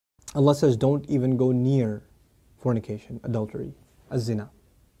Allah says, don't even go near fornication, adultery, az-zina.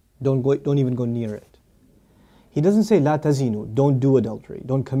 Don't even go near it. He doesn't say, la tazinu, don't do adultery,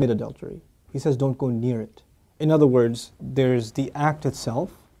 don't commit adultery. He says, don't go near it. In other words, there's the act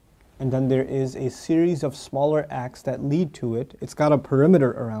itself, and then there is a series of smaller acts that lead to it. It's got a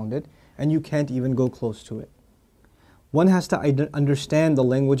perimeter around it, and you can't even go close to it. One has to understand the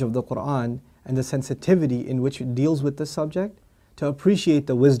language of the Quran and the sensitivity in which it deals with this subject to appreciate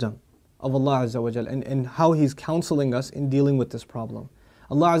the wisdom of Allah Azza wa Jal and how He's counseling us in dealing with this problem.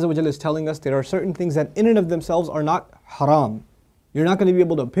 Allah Azza wa Jal is telling us there are certain things that in and of themselves are not haram. You're not going to be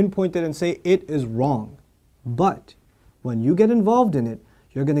able to pinpoint it and say it is wrong. But when you get involved in it,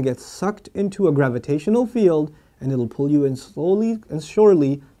 you're going to get sucked into a gravitational field, and it'll pull you in slowly and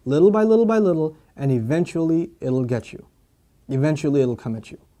surely, little by little by little, and eventually it'll get you. Eventually it'll come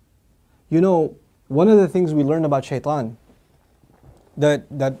at you. You know, one of the things we learn about shaitan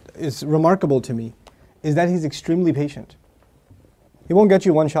that is remarkable to me is that he's extremely patient. He won't get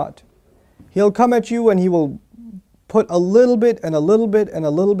you one shot. He'll come at you and he will put a little bit and a little bit and a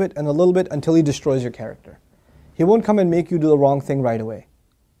little bit and a little bit until he destroys your character. He won't come and make you do the wrong thing right away.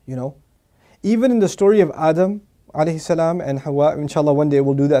 You know, even in the story of Adam alayhi salam and Hawa, inshallah one day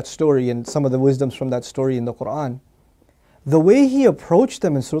we'll do that story and some of the wisdoms from that story in the Quran. The way he approached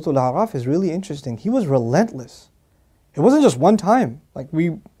them in Surah Al-A'raf is really interesting. He was relentless. It wasn't just one time. Like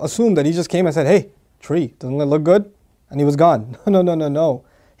we assumed that he just came and said, hey, tree, doesn't it look good? And he was gone. No.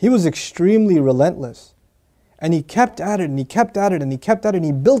 He was extremely relentless. And he kept at it and he kept at it and he kept at it and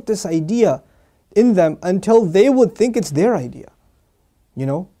he built this idea in them until they would think it's their idea. You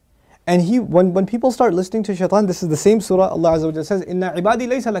know? And when people start listening to shaitan, this is the same surah Allah Azza wa Jalla says, Inna ibadi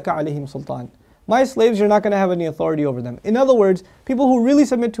laysa laka alayhim sultan. My slaves, you're not going to have any authority over them. In other words, people who really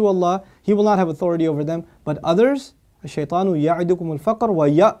submit to Allah, He will not have authority over them. But others, الشَّيْطَانُ يَعِدُكُمُ الْفَقْرَ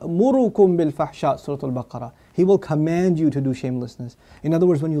وَيَأْمُرُكُمْ بِالْفَحْشَاءِ Surah Al-Baqarah. He will command you to do shamelessness. In other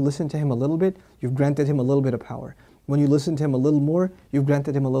words, when you listen to him a little bit, you've granted him a little bit of power. When you listen to him a little more, you've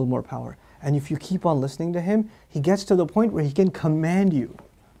granted him a little more power. And if you keep on listening to him, he gets to the point where he can command you.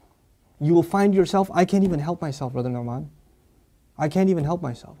 You will find yourself, I can't even help myself, Brother Nouman. I can't even help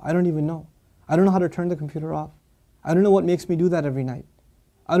myself. I don't even know. I don't know how to turn the computer off. I don't know what makes me do that every night.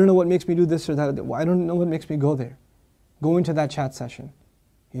 I don't know what makes me do this or that. I don't know what makes me go there. Go into that chat session,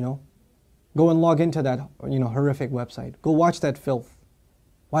 you know. Go and log into that, horrific website. Go watch that filth.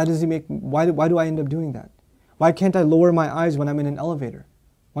 Why do I end up doing that? Why can't I lower my eyes when I'm in an elevator?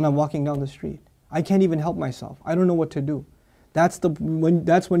 When I'm walking down the street? I can't even help myself. I don't know what to do. That's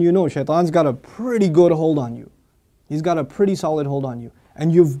when you know shaitan's got a pretty good hold on you. He's got a pretty solid hold on you.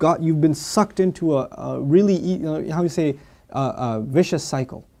 And you've been sucked into a really, a vicious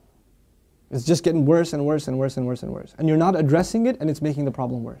cycle. It's just getting worse and worse and worse and worse and worse. And you're not addressing it, and it's making the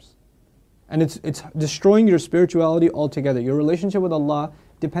problem worse. And it's destroying your spirituality altogether. Your relationship with Allah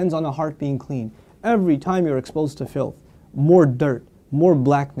depends on a heart being clean. Every time you're exposed to filth, more dirt, more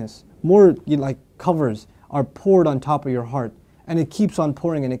blackness, more covers are poured on top of your heart. And it keeps on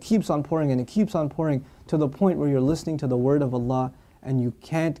pouring and it keeps on pouring and it keeps on pouring to the point where you're listening to the word of Allah and you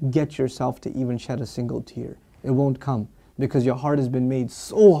can't get yourself to even shed a single tear. It won't come because your heart has been made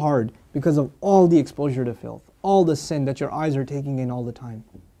so hard because of all the exposure to filth, all the sin that your eyes are taking in all the time.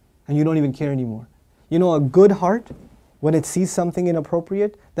 And you don't even care anymore. You know, a good heart, when it sees something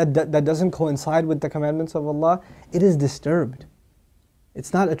inappropriate that doesn't coincide with the commandments of Allah, it is disturbed.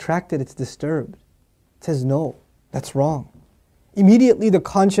 It's not attracted, it's disturbed. It says, no, that's wrong. Immediately the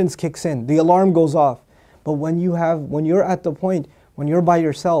conscience kicks in, the alarm goes off. But when you're at the point, when you're by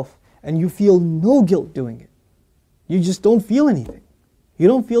yourself and you feel no guilt doing it, you just don't feel anything. You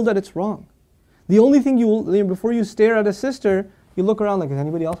don't feel that it's wrong. The only thing before you stare at a sister, you look around like, is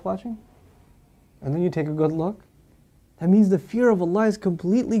anybody else watching? And then you take a good look. That means the fear of Allah is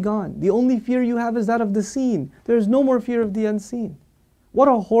completely gone. The only fear you have is that of the seen. There is no more fear of the unseen. What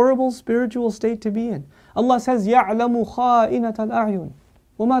a horrible spiritual state to be in. Allah says, يَعْلَمُ خَائِنَةَ الْأَعْيُنِ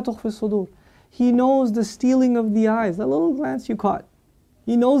وَمَا تُخْفِي الصُّدُورِ. He knows the stealing of the eyes, that little glance you caught.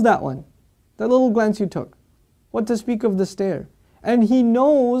 He knows that one, that little glance you took. What to speak of the stare. And He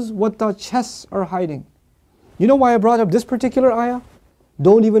knows what the chests are hiding. You know why I brought up this particular ayah?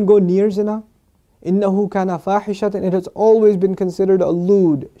 Don't even go near zina. إِنَّهُ كَانَ فَاحِشَةً. It has always been considered a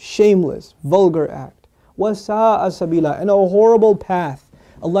lewd, shameless, vulgar act. وَسَاءَ سَبِيلًا. And a horrible path.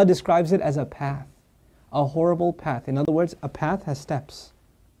 Allah describes it as a path. A horrible path. In other words, a path has steps.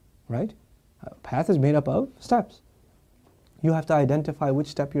 Right? A path is made up of steps. You have to identify which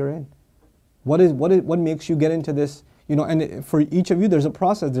step you're in. What makes you get into this? And for each of you, there's a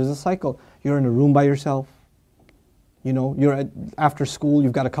process, there's a cycle. You're in a room by yourself. You know, after school,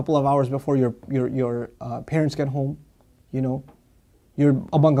 you've got a couple of hours before your parents get home. You know, you're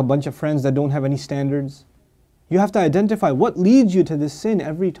among a bunch of friends that don't have any standards. You have to identify what leads you to this sin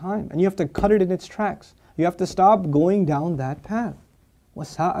every time, and you have to cut it in its tracks. You have to stop going down that path.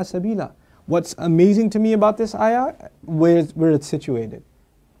 وَسَاءَ سَبِيلًا. What's amazing to me about this ayah, where it's situated.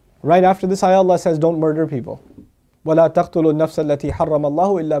 Right after this ayah, Allah says, don't murder people. وَلَا تَقْتُلُوا النَّفْسَ الَّتِي حَرَّمَ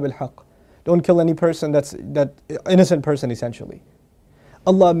اللَّهُ إِلَّا بِالْحَقِّ. Don't kill any person that innocent person, essentially.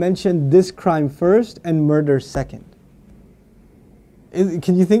 Allah mentioned this crime first and murder second.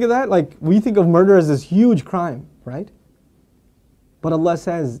 Can you think of that? Like, we think of murder as this huge crime, right? But Allah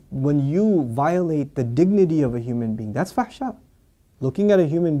says, when you violate the dignity of a human being, that's fahsha. Looking at a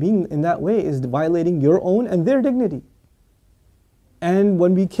human being in that way is violating your own and their dignity. And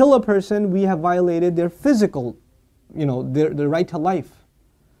when we kill a person, we have violated their physical, their right to life.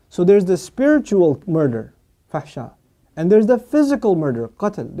 So there's the spiritual murder, fahsha, and there's the physical murder,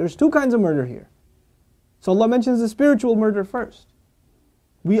 qatl. There's two kinds of murder here. So Allah mentions the spiritual murder first.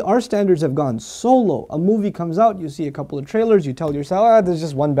 Our standards have gone so low. A movie comes out, you see a couple of trailers, you tell yourself, there's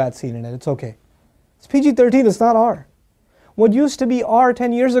just one bad scene in it, it's okay. It's PG-13, it's not R. What used to be R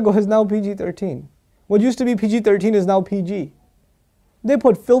 10 years ago is now PG-13. What used to be PG-13 is now PG. They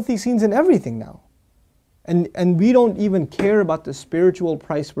put filthy scenes in everything now. And we don't even care about the spiritual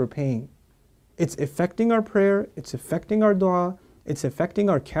price we're paying. It's affecting our prayer, it's affecting our dua, it's affecting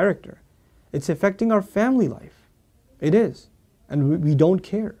our character, it's affecting our family life. It is. And we don't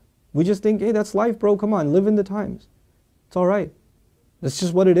care. We just think, hey, that's life, bro, come on, live in the times. It's all right. That's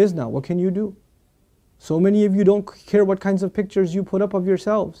just what it is now. What can you do? So many of you don't care what kinds of pictures you put up of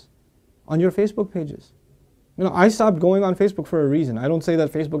yourselves on your Facebook pages. I stopped going on Facebook for a reason. I don't say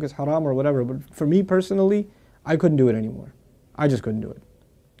that Facebook is haram or whatever, but for me personally, I couldn't do it anymore. I just couldn't do it.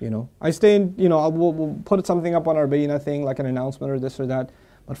 I stay in, we'll put something up on our Bayna thing, like an announcement or this or that.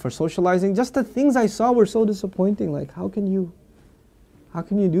 But for socializing, just the things I saw were so disappointing. Like, how can you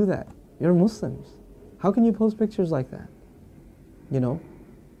do that? You're Muslims. How can you post pictures like that?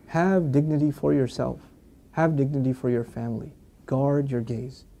 Have dignity for yourself. Have dignity for your family. Guard your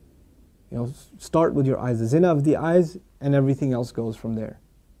gaze. Start with your eyes. The zina of the eyes, and everything else goes from there.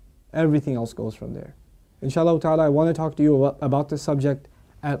 Everything else goes from there. Inshallah ta'ala, I want to talk to you about this subject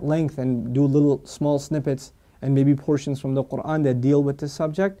at length and do little small snippets and maybe portions from the Quran that deal with this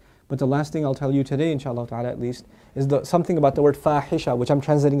subject. But the last thing I'll tell you today, inshallah ta'ala at least, is something about the word fahisha, which I'm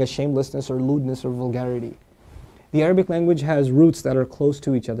translating as shamelessness or lewdness or vulgarity. The Arabic language has roots that are close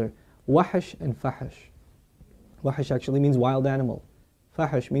to each other. Wahish and fahish. Wahish actually means wild animal.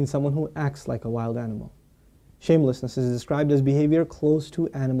 Fahish means someone who acts like a wild animal. Shamelessness is described as behavior close to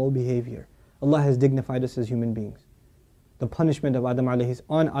animal behavior. Allah has dignified us as human beings. The punishment of Adam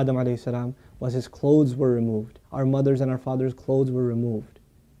alayhi salam was his clothes were removed. Our mothers and our fathers' clothes were removed.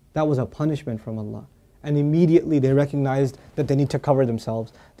 That was a punishment from Allah. And immediately they recognized that they need to cover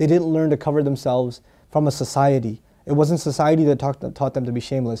themselves. They didn't learn to cover themselves from a society. It wasn't society that taught them to be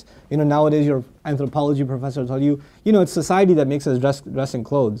shameless. Nowadays your anthropology professor told you, it's society that makes us dress in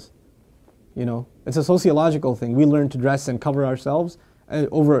clothes. It's a sociological thing. We learn to dress and cover ourselves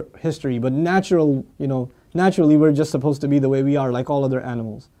over history, but naturally we're just supposed to be the way we are, like all other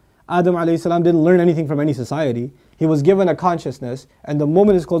animals. Adam alayhi salam didn't learn anything from any society. He was given a consciousness, and the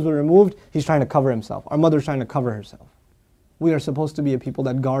moment his clothes were removed, he's trying to cover himself. Our mother's trying to cover herself. We are supposed to be a people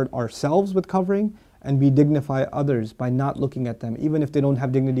that guard ourselves with covering, and we dignify others by not looking at them. Even if they don't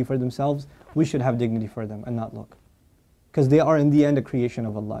have dignity for themselves, we should have dignity for them and not look. Because they are in the end a creation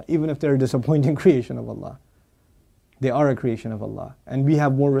of Allah. Even if they're a disappointing creation of Allah, they are a creation of Allah. And we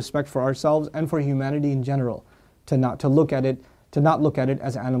have more respect for ourselves and for humanity in general to not look at it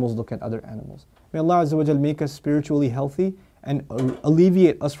as animals look at other animals. May Allah Azza wa Jal make us spiritually healthy and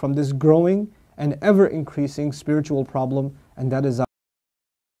alleviate us from this growing and ever increasing spiritual problem, and that is